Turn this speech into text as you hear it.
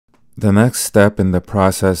The next step in the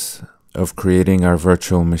process of creating our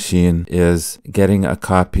virtual machine is getting a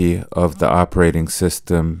copy of the operating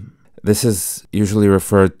system. This is usually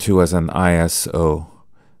referred to as an ISO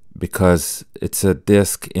because it's a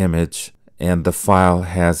disk image and the file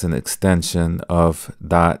has an extension of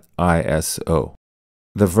 .iso.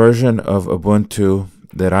 The version of Ubuntu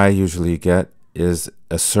that I usually get is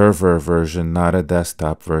a server version, not a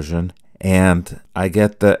desktop version, and I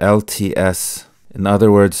get the LTS. In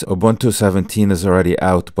other words, Ubuntu 17 is already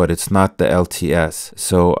out, but it's not the LTS.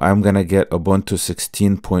 So I'm going to get Ubuntu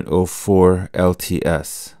 16.04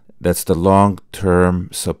 LTS. That's the long-term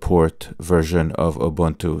support version of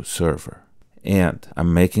Ubuntu server. And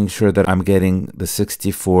I'm making sure that I'm getting the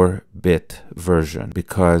 64-bit version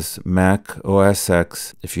because Mac OS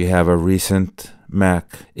X, if you have a recent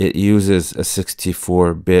Mac, it uses a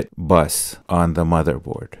 64-bit bus on the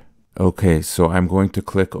motherboard. Okay, so I'm going to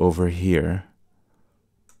click over here.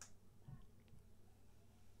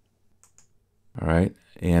 All right,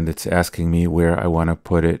 and it's asking me where I want to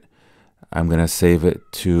put it. I'm going to save it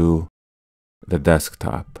to the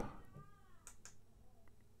desktop.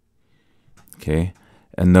 Okay,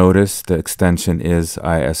 and notice the extension is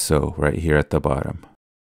ISO right here at the bottom.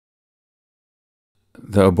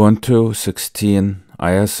 The Ubuntu 16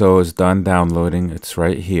 ISO is done downloading. It's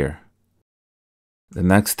right here. The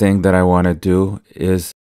next thing that I want to do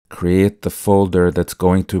is create the folder that's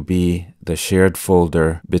going to be the shared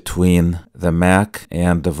folder between the Mac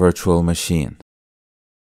and the virtual machine.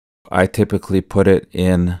 I typically put it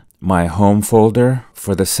in my home folder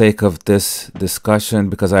for the sake of this discussion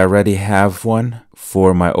because I already have one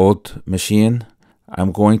for my old machine.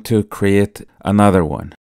 I'm going to create another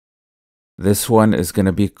one. This one is going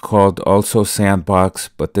to be called also Sandbox,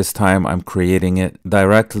 but this time I'm creating it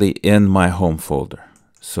directly in my home folder.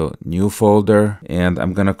 So new folder, and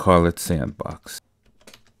I'm going to call it Sandbox.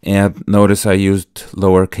 And notice I used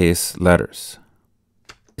lowercase letters.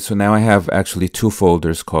 So now I have actually two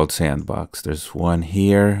folders called Sandbox. There's one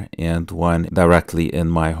here and one directly in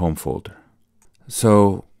my home folder.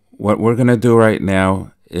 So what we're going to do right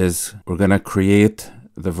now is we're going to create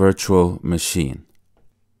the virtual machine.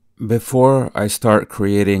 Before I start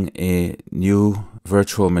creating a new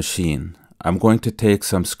virtual machine, I'm going to take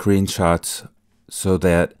some screenshots so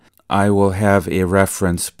that I will have a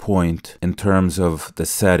reference point in terms of the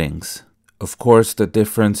settings. Of course, the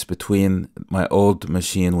difference between my old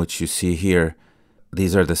machine, which you see here,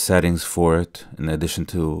 these are the settings for it, in addition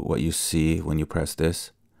to what you see when you press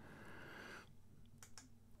this.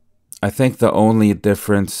 I think the only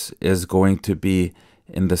difference is going to be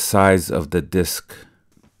in the size of the disk.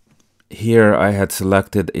 Here I had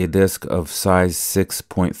selected a disk of size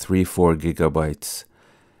 6.34 gigabytes.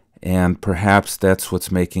 And perhaps that's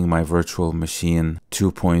what's making my virtual machine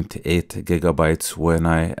 2.8 gigabytes when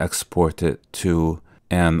I export it to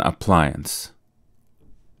an appliance.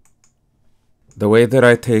 The way that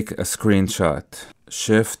I take a screenshot,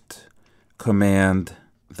 Shift, Command,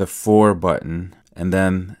 the 4 button, and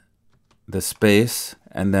then the space,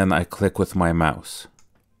 and then I click with my mouse.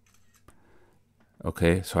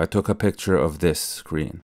 Okay, so I took a picture of this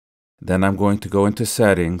screen. Then I'm going to go into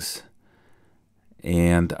Settings,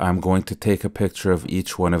 and I'm going to take a picture of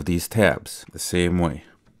each one of these tabs the same way.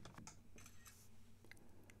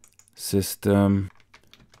 System,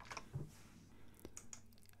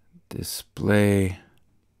 Display,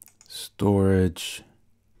 Storage,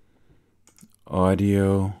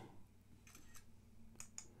 Audio,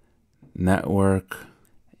 Network,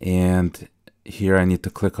 and here I need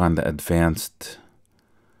to click on the Advanced.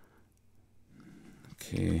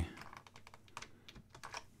 Okay.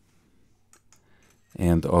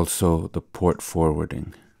 And also the port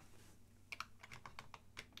forwarding.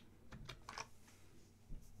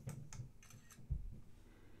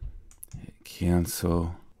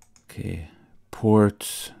 Cancel. Okay,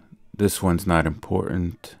 ports. This one's not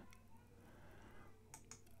important.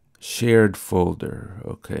 Shared folder.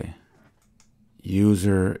 Okay.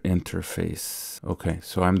 User interface. Okay,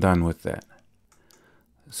 so I'm done with that.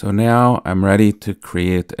 So now I'm ready to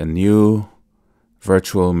create a new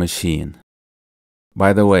virtual machine.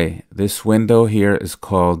 By the way, this window here is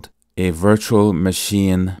called a virtual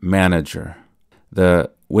machine manager.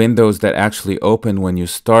 The windows that actually open when you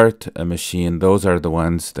start a machine, those are the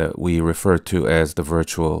ones that we refer to as the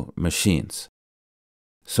virtual machines.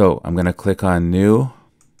 So I'm going to click on New,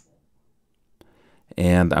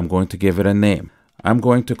 and I'm going to give it a name. I'm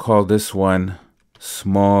going to call this one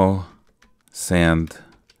Small Sandbox.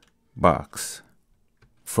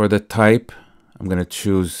 For the type, I'm going to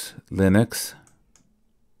choose Linux.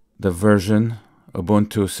 The version,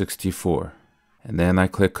 Ubuntu 64. And then I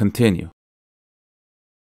click Continue.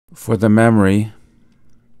 For the memory,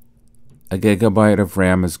 a gigabyte of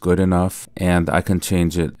RAM is good enough, and I can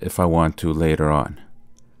change it if I want to later on.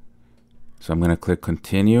 So I'm going to click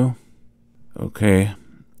continue. Okay,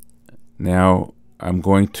 now I'm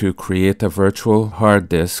going to create a virtual hard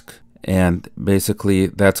disk, and basically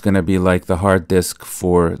that's going to be like the hard disk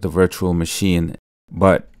for the virtual machine,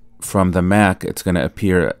 but from the Mac it's going to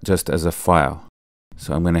appear just as a file.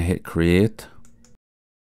 So I'm going to hit create.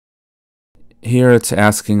 Here it's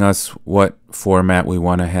asking us what format we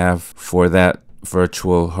want to have for that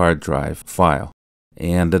virtual hard drive file,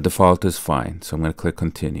 and the default is fine, so I'm going to click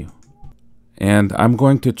continue. And I'm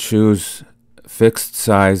going to choose fixed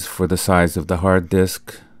size for the size of the hard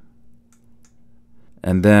disk,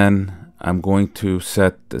 and then I'm going to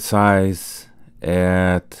set the size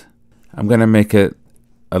at, I'm going to make it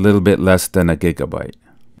a little bit less than a gigabyte.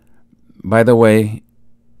 By the way,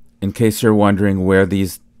 in case you're wondering where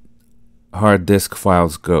these hard disk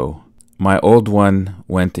files go, my old one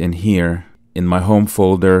went in here in my home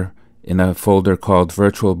folder in a folder called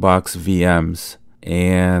VirtualBox VMs,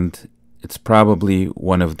 and it's probably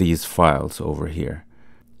one of these files over here.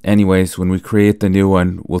 Anyways, when we create the new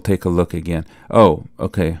one, we'll take a look again. Oh,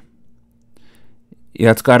 okay.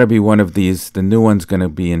 Yeah, it's got to be one of these. The new one's going to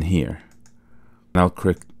be in here. I'll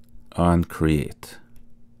click on create.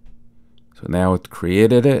 So now it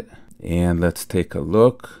created it, and let's take a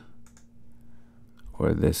look.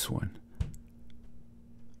 Or this one.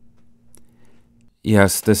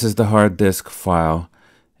 Yes, this is the hard disk file,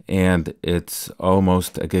 and it's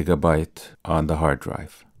almost a gigabyte on the hard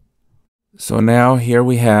drive. So now here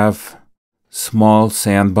we have small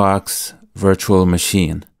sandbox virtual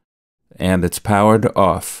machine, and it's powered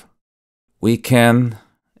off. We can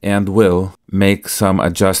and will make some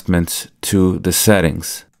adjustments to the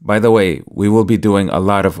settings. By the way, we will be doing a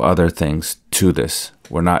lot of other things to this.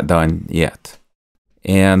 We're not done yet.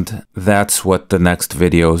 And that's what the next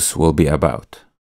videos will be about.